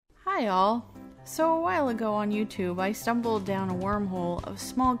Hi all. So a while ago on YouTube, I stumbled down a wormhole of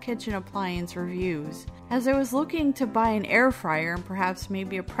small kitchen appliance reviews. As I was looking to buy an air fryer and perhaps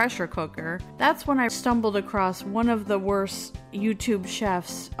maybe a pressure cooker, that's when I stumbled across one of the worst YouTube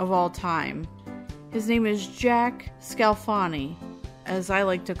chefs of all time. His name is Jack Scalfani, as I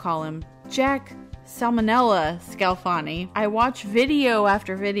like to call him, Jack Salmonella Scalfani. I watch video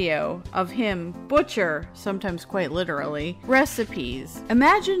after video of him butcher, sometimes quite literally, recipes.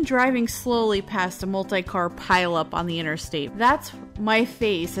 Imagine driving slowly past a multi-car pileup on the interstate. That's my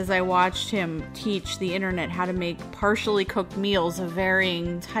face as I watched him teach the internet how to make partially cooked meals of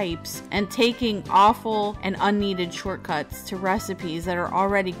varying types and taking awful and unneeded shortcuts to recipes that are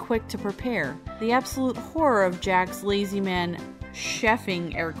already quick to prepare. The absolute horror of Jack's lazy man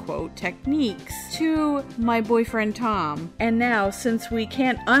chefing, air quote, techniques to my boyfriend Tom. And now, since we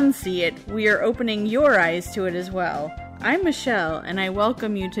can't unsee it, we are opening your eyes to it as well. I'm Michelle, and I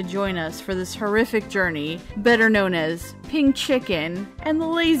welcome you to join us for this horrific journey, better known as Pink Chicken and the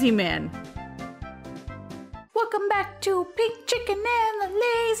Lazy Man. Welcome back to Pink Chicken and the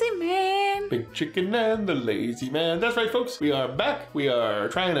Lazy Man. Pink Chicken and the Lazy Man. That's right, folks. We are back. We are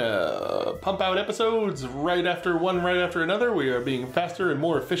trying to pump out episodes right after another. We are being faster and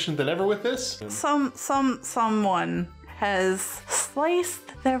more efficient than ever with this. Someone has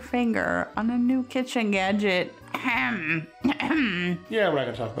sliced their finger on a new kitchen gadget. Yeah, we're not going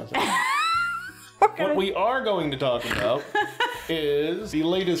to talk about that. What we are going to talk about is the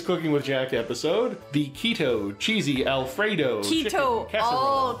latest Cooking with Jack episode, the Keto Cheesy Alfredo Keto, chicken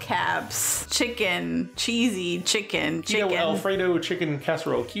all caps, chicken, cheesy chicken, Keto Alfredo chicken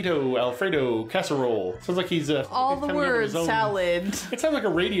casserole. Keto Alfredo casserole. Sounds like he's all the words salad. It sounds like a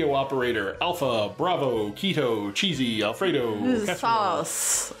radio operator. Alpha, Bravo, Keto, Cheesy, Alfredo casserole.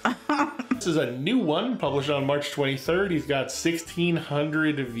 Sauce. This is a new one published on March 23rd. He's got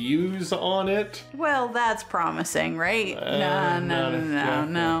 1,600 views on it. Well, that's promising, right?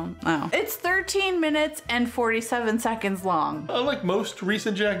 No. It's 13 minutes and 47 seconds long. Unlike most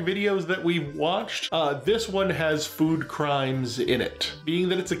recent Jack videos that we've watched, this one has food crimes in it. Being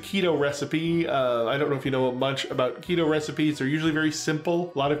that it's a keto recipe, I don't know if you know much about keto recipes. They're usually very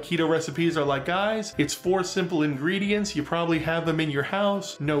simple. A lot of keto recipes are like, guys, it's 4 simple ingredients. You probably have them in your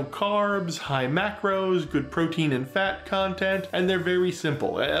house. No carbs, high macros, good protein and fat content, and they're very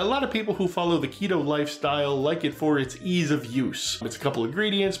simple. A lot of people who follow the keto lifestyle like it for its ease of use. It's a couple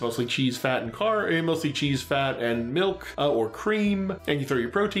ingredients, mostly cheese, fat, and mostly cheese, fat, and milk or cream, and you throw your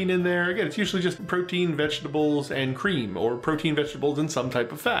protein in there. Again, it's usually just protein, vegetables, and cream, or protein, vegetables, and some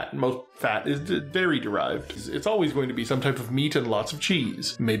type of fat. Most fat is dairy derived. It's always going to be some type of meat and lots of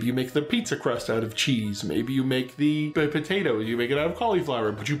cheese. Maybe you make the pizza crust out of cheese. Maybe you make the potatoes, you make it out of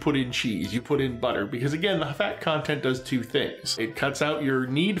cauliflower, but you put in cheese, you put in butter, because again, the fat content does 2 things. It cuts out your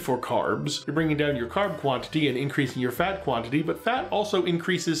need for carbs. You're bringing down your carb quantity and increasing your fat quantity, but fat also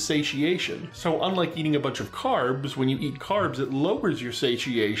increases satiation. So unlike eating a bunch of carbs, when you eat carbs, it lowers your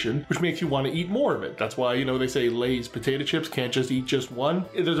satiation, which makes you want to eat more of it. That's why, they say Lay's potato chips, can't just eat just one.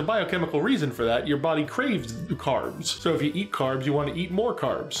 There's a biochemical reason for that. Your body craves carbs. So if you eat carbs, you want to eat more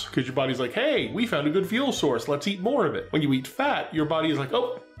carbs, because your body's like, hey, we found a good fuel source, let's eat more of it. When you eat fat, your body is like,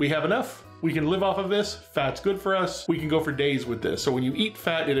 oh, we have enough. We can live off of this. Fat's good for us. We can go for days with this. So when you eat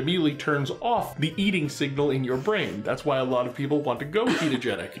fat, it immediately turns off the eating signal in your brain. That's why a lot of people want to go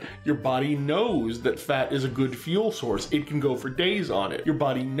ketogenic. Your body knows that fat is a good fuel source. It can go for days on it. Your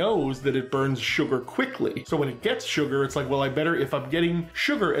body knows that it burns sugar quickly. So when it gets sugar, it's like, well, if I'm getting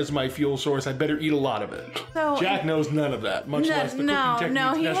sugar as my fuel source, I better eat a lot of it. So Jack knows none of that, much less the cooking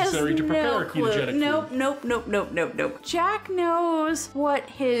techniques necessary to prepare a ketogenic food. Nope. Jack knows what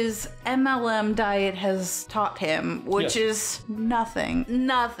his MLM diet has taught him, which is nothing.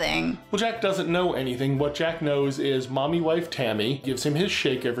 Well, Jack doesn't know anything. What Jack knows is mommy wife Tammy gives him his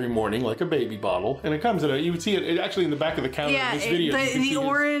shake every morning like a baby bottle, and it comes in you would see it actually in the back of the counter in this video. The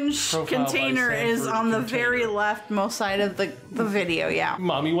orange container is on the very leftmost side of the video, yeah.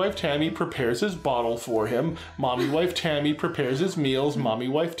 Mommy wife Tammy prepares his bottle for him. Mommy wife Tammy prepares his meals. Mommy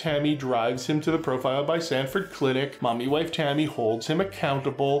wife Tammy drives him to the Profile by Sanford Clinic. Mommy wife Tammy holds him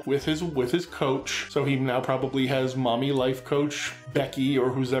accountable with his coach. So he now probably has mommy life coach Becky or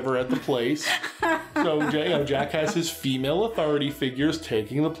who's ever at the place. So Jack has his female authority figures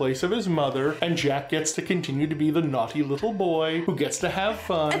taking the place of his mother, and Jack gets to continue to be the naughty little boy who gets to have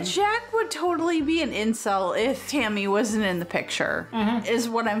fun. Jack would totally be an incel if Tammy wasn't in the picture, is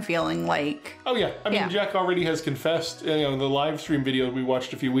what I'm feeling like. Oh yeah, I mean, Jack already has confessed, in the live stream video we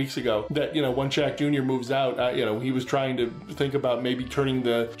watched a few weeks ago, that, once Jack Jr. moves out, he was trying to think about maybe turning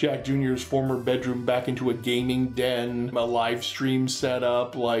the Jack Jr.'s former bedroom back into a gaming den, a live stream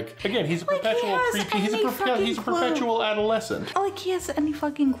setup. Like, again, he's a perpetual preepy. He's a perpetual adolescent. Like he has any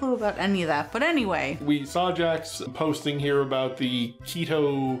fucking clue about any of that. But anyway, we saw Jack's posting here about the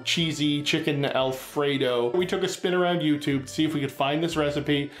keto cheesy chicken Alfredo. We took a spin around YouTube to see if we could find this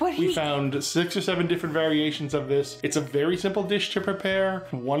recipe. We found 6 or 7 different variations of this. It's a very simple dish to prepare.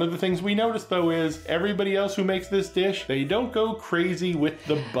 One of the things we noticed though is everybody else who makes this dish, they don't go crazy with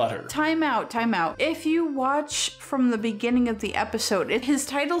the butter. Time out. If you watch from the beginning of the episode, his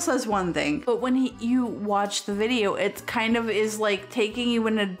title says one thing, but when you watch the video, it kind of is like taking you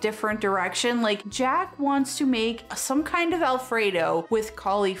in a different direction. Like Jack wants to make some kind of Alfredo with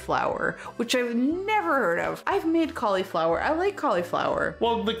cauliflower, which I've never heard of. I've made cauliflower. I like cauliflower.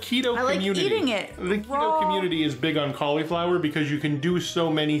 Well, the keto community, like eating it. The keto community is big on cauliflower because you can do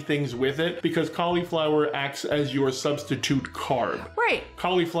so many things with it, because cauliflower acts as your substitute carb. Right.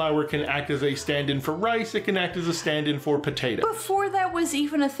 Cauliflower can act as a stand-in for rice. It can act as a stand-in for potatoes. Before that was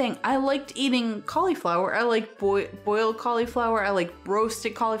even a thing, I liked eating cauliflower. I like boiled cauliflower. I like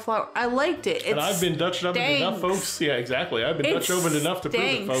roasted cauliflower. I liked it. And I've been Dutch ovened enough, folks. Yeah, exactly. I've been Dutch ovened enough to prove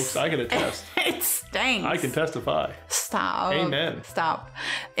it, folks. I can attest. It stinks. I can testify. Stop. Amen. Stop.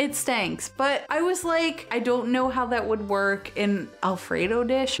 It stinks. But I was like, I don't know how that would work in Alfredo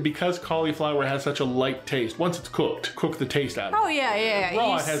dish. Because cauliflower has such a light taste, once it's cooked, cook the taste out of it. Oh, yeah.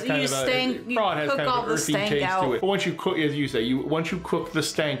 Raw, it has kind of an earthy taste to it. But once you cook, as you say, once you cook the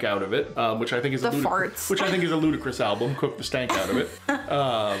stank out of it, which I think is a ludicrous album, Cook the Stank Out of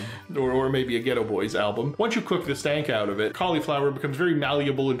It, or maybe a Ghetto Boys album. Once you cook the stank out of it, cauliflower becomes very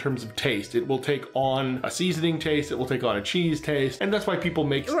malleable in terms of taste. It will take on a seasoning taste, it will take on a cheese taste, and that's why people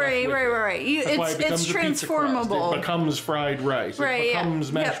make stuff with it. Right. It's transformable. It becomes fried rice. It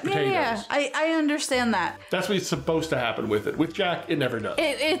becomes mashed potatoes. Yeah. I understand that. That's what's supposed to happen with it. With Jack, it never does.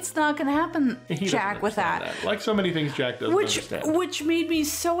 It's not going to happen, Jack, with that. Like so many things Jack doesn't understand. Which made me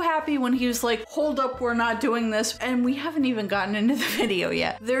so happy when he was like, hold up, we're not doing this. And we haven't even gotten into the video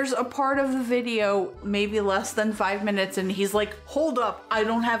yet. There's a part of the video, maybe less than 5 minutes, and he's like, hold up, I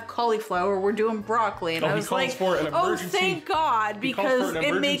don't have cauliflower, we're doing broccoli. And I was like, oh, thank God, because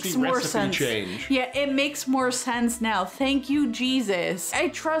it makes more sense. Yeah, it makes more sense now. Thank you, Jesus. I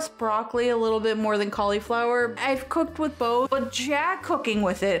trust broccoli a little bit more than cauliflower. I've cooked with both, but Jack cooking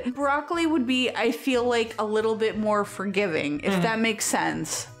with it, broccoli would be, I feel like, a little bit more forgiving, if that makes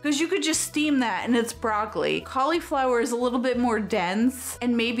sense. Because you could just steam that and it's broccoli. Cauliflower is a little bit more dense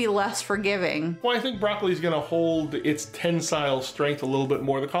and maybe less forgiving. Well, I think broccoli is going to hold its tensile strength a little bit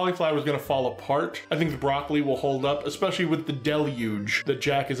more. The cauliflower is going to fall apart. I think the broccoli will hold up, especially with the deluge that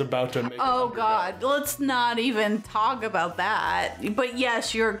Jack is about to make. Oh God, let's not even talk about that. But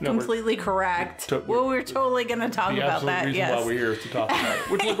yes, you're completely correct. We're totally going to talk about that. The absolute reason why we're here is to talk about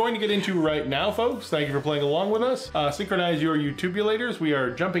it, which we're going to get into right now, folks. Thank you for playing along with us. Synchronize your YouTubulators. We are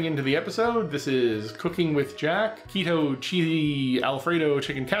jumping into the episode. This is Cooking with Jack, Keto Cheesy Alfredo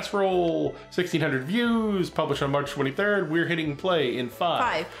Chicken Casserole, 1,600 views, published on March 23rd. We're hitting play in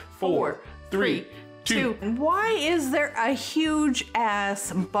 5, 4, 3, 2. Why is there a huge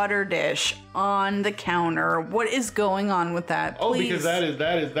ass butter dish on the counter? What is going on with that? Please. Oh, because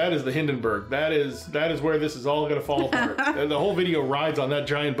that is the Hindenburg. That is where this is all going to fall apart. The whole video rides on that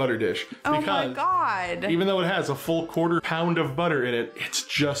giant butter dish. Oh my God! Even though it has a full 1/4 pound of butter in it, it's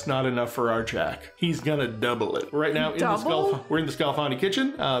just not enough for our Jack. He's gonna double it. Right now, we're in the Scalfani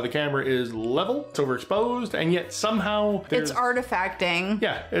kitchen. The camera is level. It's overexposed, and yet somehow it's artifacting.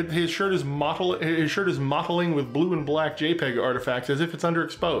 Yeah, his shirt is mottling with blue and black JPEG artifacts as if it's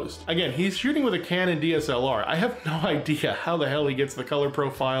underexposed. Again, he's shooting with a Canon DSLR. I have no idea how the hell he gets the color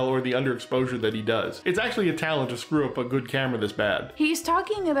profile or the underexposure that he does. It's actually a talent to screw up a good camera this bad. He's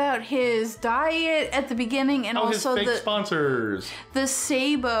talking about his diet at the beginning and also his fake sponsors. The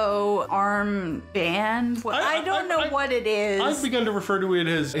Sabo arm band. I don't know what it is. I've begun to refer to it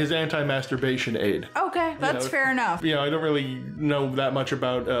as his anti-masturbation aid. Okay, that's fair enough. I don't really know that much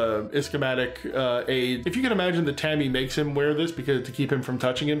about ischematic if you can imagine that Tammy makes him wear this because to keep him from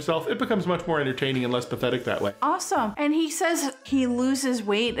touching himself, it becomes much more entertaining and less pathetic that way. Awesome. And he says he loses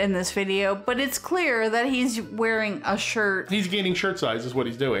weight in this video, but it's clear that he's wearing a shirt He's gaining shirt size is what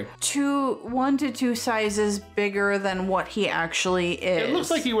he's doing. 1 to 2 sizes bigger than what he actually is. It looks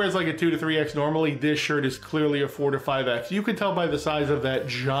like he wears like a 2 to 3X normally. This shirt is clearly a 4 to 5X. You can tell by the size of that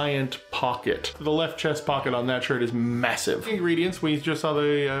giant pocket. The left chest pocket on that shirt is massive. Ingredients, we just saw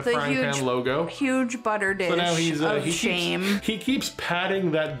the frying pan logo. Huge butter dish. So now he's shame. He keeps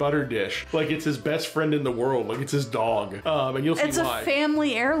patting that butter dish like it's his best friend in the world, like it's his dog. And you'll see it's why. It's a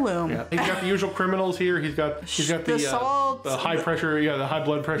family heirloom. Yeah. He's got the usual criminals here. He's got the salt, the high pressure, the high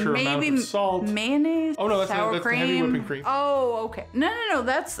blood pressure amount of salt, mayonnaise. Oh no, that's sour the cream. heavy whipping cream. Oh, okay. No,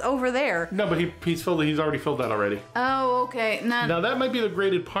 that's over there. No, but he's already filled that already. Oh, okay. Now that might be the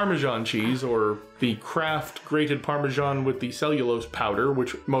grated Parmesan cheese or the Kraft grated Parmesan with the cellulose powder,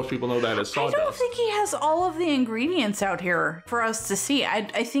 which most people know that as sawdust. I don't think he has all of the ingredients out here for us to see. I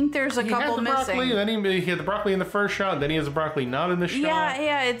think there's a couple missing. Broccoli, then he had the broccoli in the first shot, then he has the broccoli not in the shot.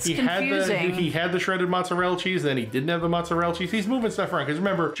 Yeah, it's confusing. He had the shredded mozzarella cheese, then he didn't have the mozzarella cheese. He's moving stuff around, because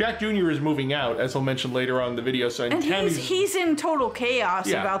remember, Jack Jr. is moving out, as he'll mention later on in the video. So and he's in total chaos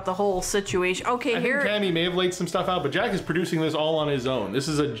about the whole situation. Okay, I think Tammy may have laid some stuff out, but Jack is producing this all on his own. This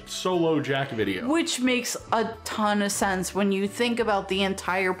is a solo Jack video. Which makes a ton of sense when you think about the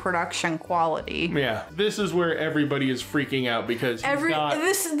entire production quality. Yeah, this is where everybody is freaking out because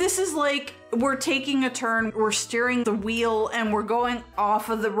this is like we're taking a turn, we're steering the wheel, and we're going off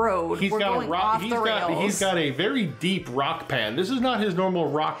of the road. We're going off the rails. He's got a very deep rock pan. This is not his normal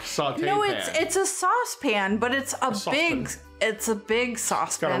rock saute pan. No, it's a saucepan, but it's a big saucepan.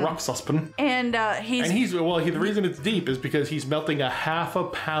 It's got a rock saucepan. And the reason it's deep is because he's melting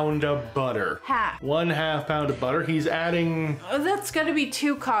 1/2 pound of butter. 1/2 pound of butter. He's adding... that's got to be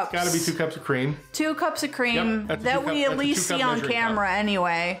 2 cups. Got to be 2 cups of cream. 2 cups of cream that we at least see on camera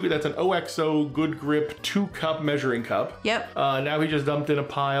anyway. That's an OXO Good Grip 2-cup measuring cup. Yep. Now he just dumped in a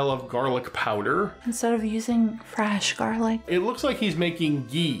pile of garlic powder. Instead of using fresh garlic. It looks like he's making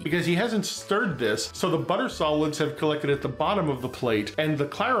ghee because he hasn't stirred this, so the butter solids have collected at the bottom of the plate, and the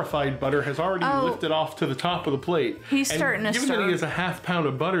clarified butter has already lifted off to the top of the plate. He's starting to stir. Given that he has 1/2 pound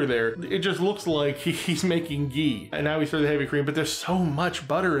of butter there, it just looks like he's making ghee. And now he's through the heavy cream, but there's so much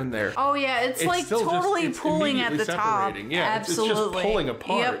butter in there. Oh yeah, it's like totally pulling at the top. Yeah, absolutely. It's just pulling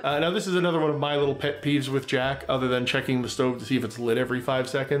apart. Yep. Now this is another one of my little pet peeves with Jack, other than checking the stove to see if it's lit every 5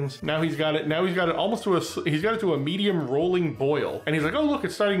 seconds. Now he's got it almost to a medium rolling boil, and he's like, oh look,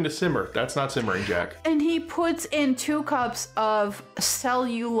 it's starting to simmer. That's not simmering, Jack. And he puts in 2 cups of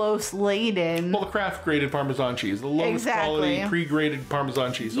cellulose laden. Well, the Kraft grated Parmesan cheese, the lowest quality pre-grated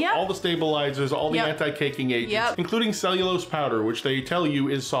Parmesan cheese. So all the stabilizers, all the anti-caking agents, including cellulose powder, which they tell you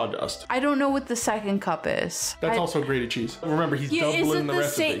is sawdust. I don't know what the second cup is. That's also grated cheese. Remember, he's doubling the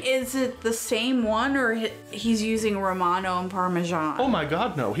recipe. Is it the same one, or he's using Romano and Parmesan? Oh my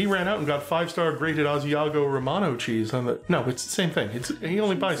God, no! He ran out and got 5-star grated Asiago Romano cheese on the. No, it's the same thing. He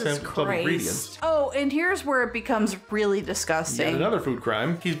only buys same club ingredients. Oh, and here's where it becomes really disgusting. Yet another food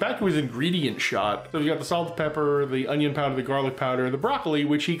crime. He's back to his ingredient shot. So he's got the salt, pepper, the onion powder, the garlic powder, the broccoli,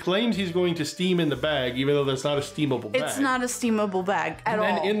 which he claims he's going to steam in the bag, even though that's not a steamable bag. It's not a steamable bag at all.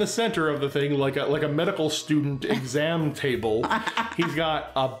 And in the center of the thing, like a medical student exam table, he's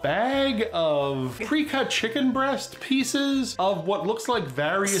got a bag of pre-cut chicken breast pieces of what looks like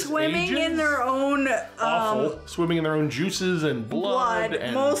various swimming ages. in their own swimming in their own juices and blood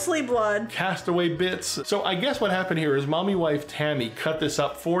and mostly blood, castaway bits. So I guess what happened here is mommy wife Tammy cut this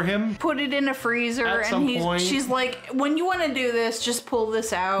up for him, put it in a freezer, and she's like, when you want to do this, just pull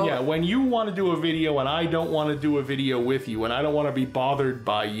this out. Yeah, when you want to do a video and I don't want to do a video with you and I don't want to be bothered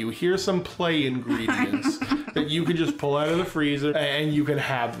by you, here's some play ingredients that you can just pull out of the freezer and you can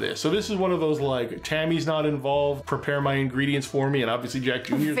have this. So this is one of those like, Tammy's not involved, prepare my ingredients for me, and obviously Jack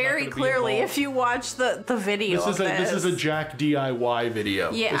Jr. is very not clearly if you watch the video. This is a Jack DIY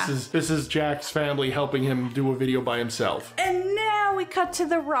video. Yeah. This is Jack's family helping him do a video by himself. And now we cut to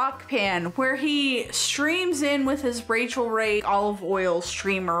the rock pan where he streams in with his Rachel Ray olive oil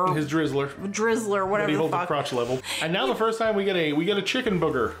streamer. His drizzler, whatever he the holds fuck. at crotch level. And now the first time we get a chicken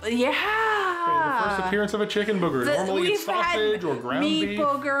booger. Yeah. The first appearance of a chicken booger. Normally it's sausage or ground meat beef.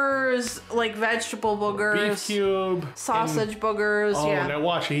 Boogers, like vegetable boogers. Beef cube. Sausage boogers, now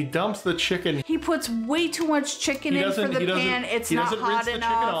watch. He dumps the chicken. He puts way too much chicken in for the pan. It's not hot enough. He doesn't rinse the chicken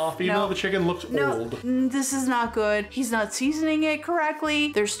off, even though the chicken looks old. This is not good. He's not seasoning it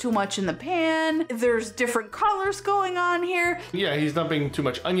correctly. There's too much in the pan. There's different colors going on here. Yeah, he's dumping too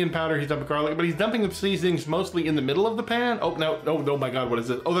much onion powder. He's dumping garlic, but he's dumping the seasonings mostly in the middle of the pan. Oh, no, my God, what is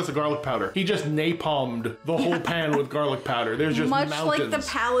it? Oh, that's the garlic powder. He just napalmed the whole pan with garlic powder. There's just much mountains. like the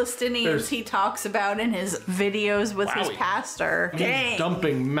Palestinians he talks about in his videos with his Wowie. pastor. He's Dang.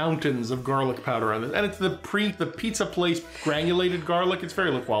 dumping mountains of garlic powder on this. And it's the pizza place granulated garlic. It's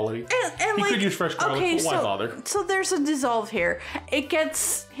very low quality. And He like, could use fresh garlic, but why bother? So there's a dissolve here. It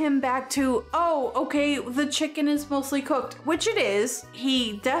gets him back to, oh, okay, the chicken is mostly cooked, which it is.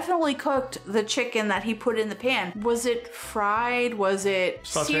 He definitely cooked the chicken that he put in the pan. Was it fried? Was it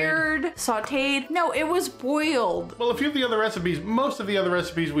seared? Sauteed? No, it was boiled. Well, a few of the other recipes, most of the other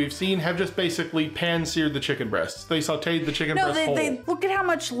recipes we've seen have just basically pan-seared the chicken breasts. They sauteed the chicken breast whole. They look at how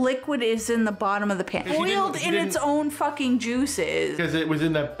much liquid is in the bottom of the pan. Boiled in its own fucking juices. Because it was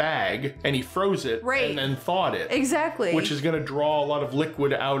in that bag, and he froze it, Right. and then thawed it. Exactly. Which is going to draw a lot of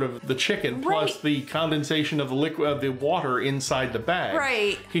liquid out of the chicken, plus Right. the condensation of the liquid of the water inside the bag.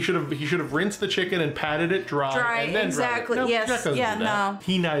 Right. He should have rinsed the chicken and patted it dry and then exactly. dried it. No, Yes. Jack doesn't Yeah, do that. no.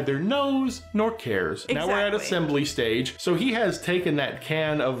 He neither knows nor cares. Now we're at Exactly. assembly stage. So he has taken that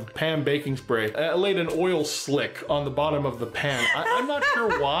can of pan baking spray, laid an oil slick on the bottom of the pan. I'm not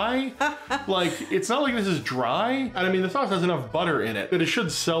sure why. Like, it's not like this is dry. And I mean, the sauce has enough butter in it that it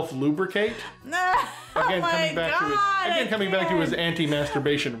should self-lubricate. Again, coming back to his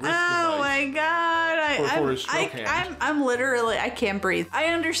anti-masturbation wrist Oh device. my god! For his stroke hand. I'm literally, I can't breathe. I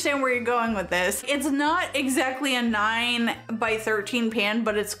understand where you're going with this. It's not exactly a 9 by 13 pan,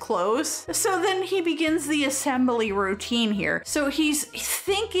 but it's close. So then he begins the assembly routine here. So he's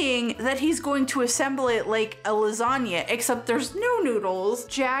thinking that he's going to assemble it like a lasagna, except there's no noodles.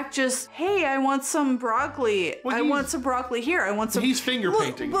 Jack just, hey, I want some broccoli. Well, I want some broccoli here. I want some. He's finger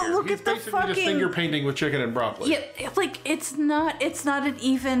painting But here. look He's at the basically fucking. just finger painting with chicken and broccoli. Yeah, like it's not an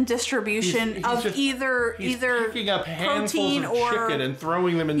even distribution He's of just- either He's picking up handfuls protein of or chicken and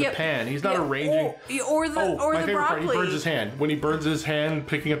throwing them in the Yep, pan. He's not yep, arranging. or the My favorite part, broccoli. he burns his hand. When he burns his hand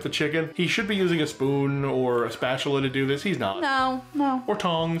picking up the chicken, he should be using a spoon or a spatula to do this. He's not. No. Or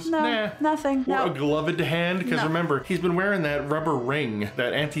tongs. No, Nah. nothing. Or No. a gloved hand, because No. remember, he's been wearing that rubber ring,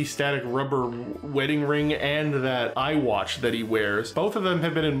 that anti-static rubber wedding ring, and that eye watch that he wears. Both of them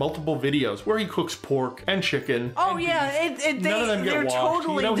have been in multiple videos where he cooks pork and chicken. Oh and yeah, beef. None of them they're get washed.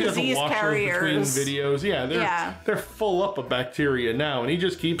 totally You know he doesn't disease wash those between carriers. videos. Yeah, they're full up of bacteria now, and he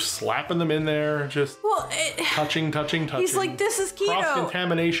just keeps slapping them in there, just Well, touching. he's like, this is keto.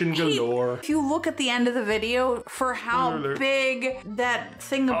 Cross-contamination galore. If you look at the end of the video for how big that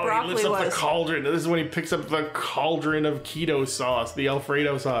thing of Oh, he broccoli lifts up the was. cauldron. This is when he picks up the cauldron of keto sauce, the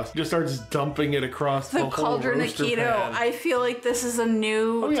Alfredo sauce. He just starts dumping it across the whole Cauldron of roaster keto. pan. I feel like this is a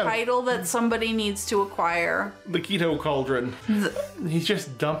new yeah. title that somebody needs to acquire. The keto cauldron. He's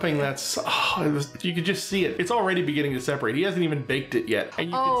just dumping that. You could just see it. It's already beginning to separate. He hasn't even baked it yet. And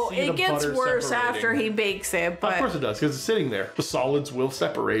you can see It the gets butter worse separating. after he bakes it, but Of course it does, because it's sitting there. The solids will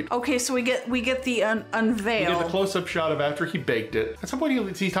separate. okay, so we get the unveil. You get the close-up shot of after he baked it. At some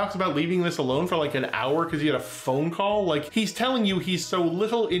point, he talks about leaving this alone for like an hour because he had a phone call. Like, he's telling you he's so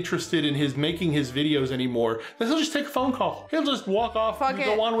little interested in making his videos anymore that he'll just take a phone call. He'll just walk off,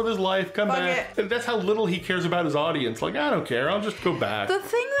 go on with his life, come back. And that's how little he cares about his audience. Like, I don't care. I'll just go back. The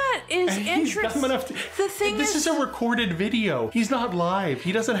thing that is interesting. This is a recorded video. He's not live.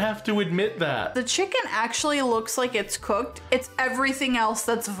 He doesn't have to admit that. The chicken actually looks like it's cooked. It's everything else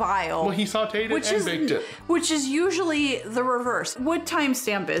that's vile. Well, he sauteed it and baked it. Which is usually the reverse. What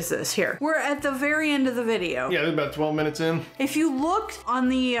timestamp is this here? We're at the very end of the video. Yeah, about 12 minutes in. If you looked on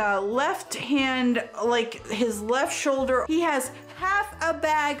the left hand, like his left shoulder, he has half a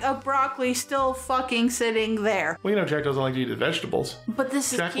bag of broccoli still fucking sitting there. Well, you know, Jack doesn't like to eat his vegetables. But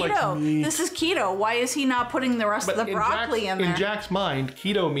this is Jack likes keto. meat. This is keto. Why is he not putting the rest of the broccoli in there? In Jack's mind,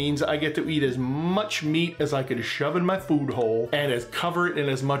 keto means I get to eat as much meat as I can shove in my food hole and cover it in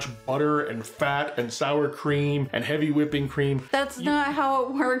as much butter and fat and sour cream and heavy whipping cream. That's not how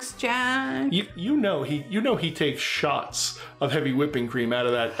it works, Jack. You know he takes shots of heavy whipping cream out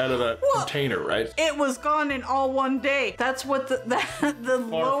of that container, right? It was gone in all one day. That's what the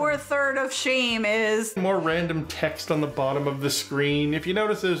lower third of shame is. More random text on the bottom of the screen. If you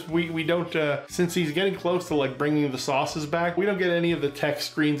notice this, we don't, since he's getting close to like bringing the sauces back, we don't get any of the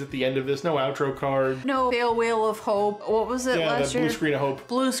text screens at the end of this. No outro card. No pale wheel of hope. What was it last year? Blue screen of hope.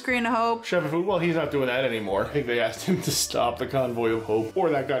 Blue screen of hope. Chef of Food, well, he's not doing that anymore. I think they asked him to stop the Convoy of Hope, or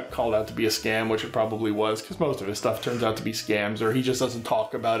that got called out to be a scam, which it probably was, because most of his stuff turns out to be scams, or he just doesn't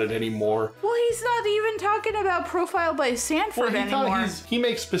talk about it anymore. Well, he's not even talking about Profile by Sanford Well, anymore. He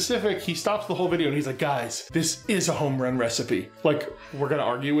makes specific, he stops the whole video and he's like, guys, this is a home run recipe. Like, we're going to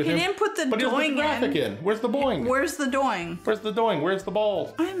argue with him. He didn't put the but he doing doesn't put the graphic in. Where's the boing? Where's the doing? Where's the doing? Where's the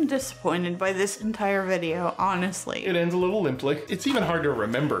ball? I'm disappointed by this entire video, honestly. It ends a little limply. It's even hard to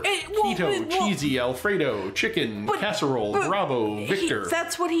remember. Keto, cheesy, Alfredo, chicken, casserole, Bravo, Victor.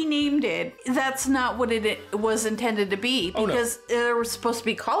 That's what he named it. That's not what it was intended to be, because there was supposed to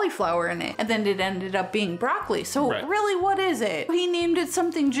be cauliflower in it, and then it ended up being broccoli. So really, what is it? He named it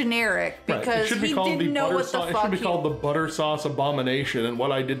something generic because he didn't know what the fuck. It should be called the butter sauce abomination and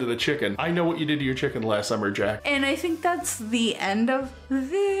what I did to the chicken. I know what you did to your chicken last summer, Jack. And I think that's the end of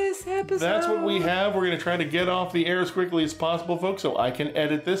this episode. That's what we have. We're going to try to get off the air as quickly as possible, folks, so I can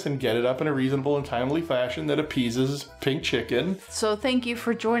edit this and get it up in a reasonable and timely fashion that appeases Pink Chicken. So thank you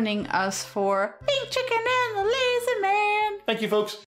for joining us for Pink Chicken and the Lazy Man. Thank you, folks.